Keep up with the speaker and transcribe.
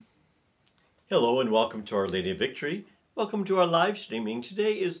Hello and welcome to Our Lady of Victory. Welcome to our live streaming.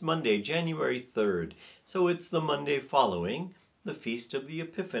 Today is Monday, January 3rd. So it's the Monday following the Feast of the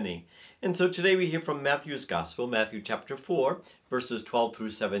Epiphany. And so today we hear from Matthew's Gospel, Matthew chapter 4, verses 12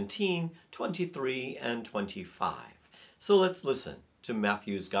 through 17, 23, and 25. So let's listen to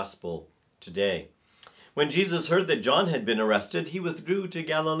Matthew's Gospel today. When Jesus heard that John had been arrested, he withdrew to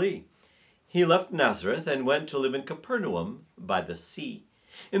Galilee. He left Nazareth and went to live in Capernaum by the sea,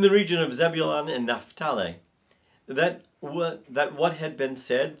 in the region of Zebulun and Naphtali, that what had been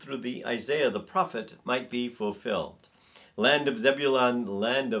said through the Isaiah the prophet might be fulfilled. Land of Zebulun,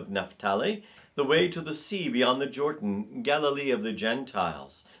 land of Naphtali, the way to the sea beyond the Jordan, Galilee of the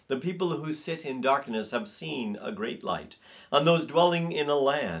Gentiles. The people who sit in darkness have seen a great light. On those dwelling in a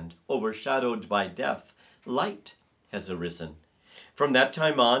land overshadowed by death, light has arisen. From that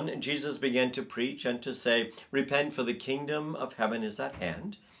time on, Jesus began to preach and to say, "Repent, for the kingdom of heaven is at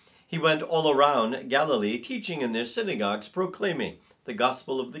hand." He went all around Galilee, teaching in their synagogues, proclaiming the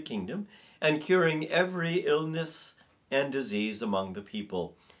gospel of the kingdom, and curing every illness and disease among the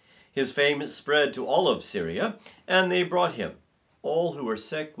people. His fame spread to all of Syria, and they brought him all who were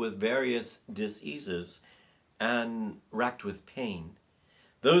sick with various diseases and racked with pain,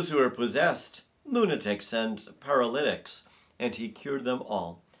 those who were possessed, lunatics and paralytics, and he cured them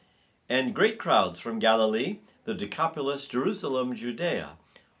all. And great crowds from Galilee, the Decapolis, Jerusalem, Judea,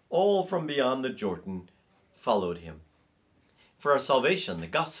 all from beyond the Jordan, followed him. For our salvation, the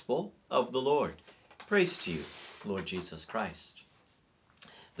gospel of the Lord. Praise to you, Lord Jesus Christ.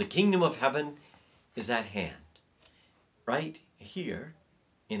 The kingdom of heaven is at hand, right here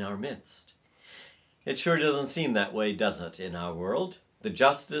in our midst. It sure doesn't seem that way, does it, in our world? The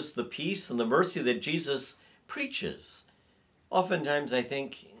justice, the peace, and the mercy that Jesus preaches, oftentimes, I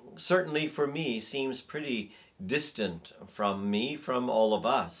think, certainly for me, seems pretty distant from all of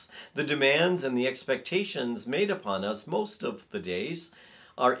us. The demands and the expectations made upon us most of the days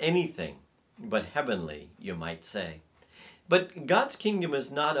are anything but heavenly, you might say. But God's kingdom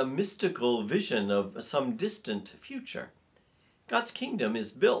is not a mystical vision of some distant future. God's kingdom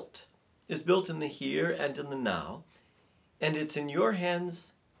is built in the here and in the now, and it's in your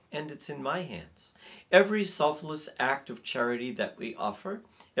hands and it's in my hands. Every selfless act of charity that we offer,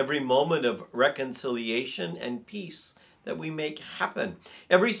 every moment of reconciliation and peace that we make happen,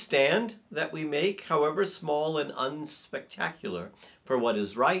 every stand that we make, however small and unspectacular, for what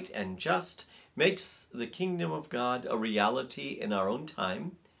is right and just, makes the kingdom of God a reality in our own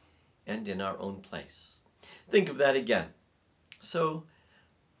time and in our own place. Think of that again. So,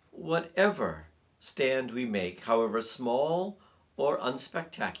 whatever stand we make, however small or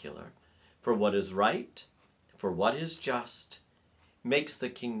unspectacular, for what is right, for what is just, makes the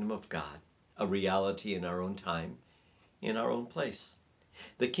kingdom of God a reality in our own time, in our own place.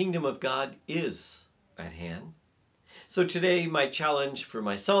 The kingdom of God is at hand. So today, my challenge for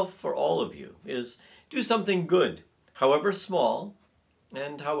myself, for all of you, is do something good, however small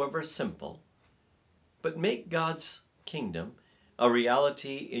and however simple, but make God's kingdom a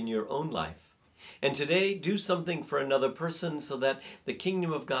reality in your own life. And today, do something for another person so that the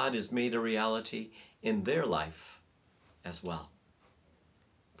kingdom of God is made a reality in their life as well.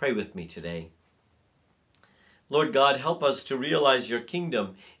 Pray with me today. Lord God, help us to realize your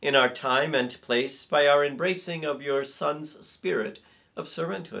kingdom in our time and place by our embracing of your Son's spirit of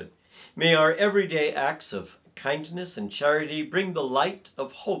servanthood. May our everyday acts of kindness and charity bring the light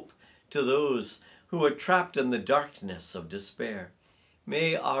of hope to those who are trapped in the darkness of despair.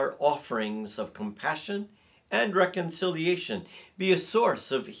 May our offerings of compassion and reconciliation be a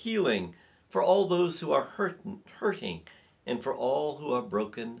source of healing for all those who are hurting and for all who are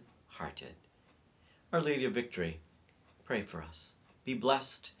broken-hearted. Our Lady of Victory, pray for us. Be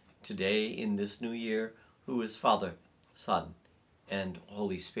blessed today in this new year, who is Father, Son, and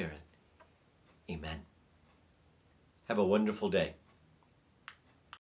Holy Spirit. Amen. Have a wonderful day.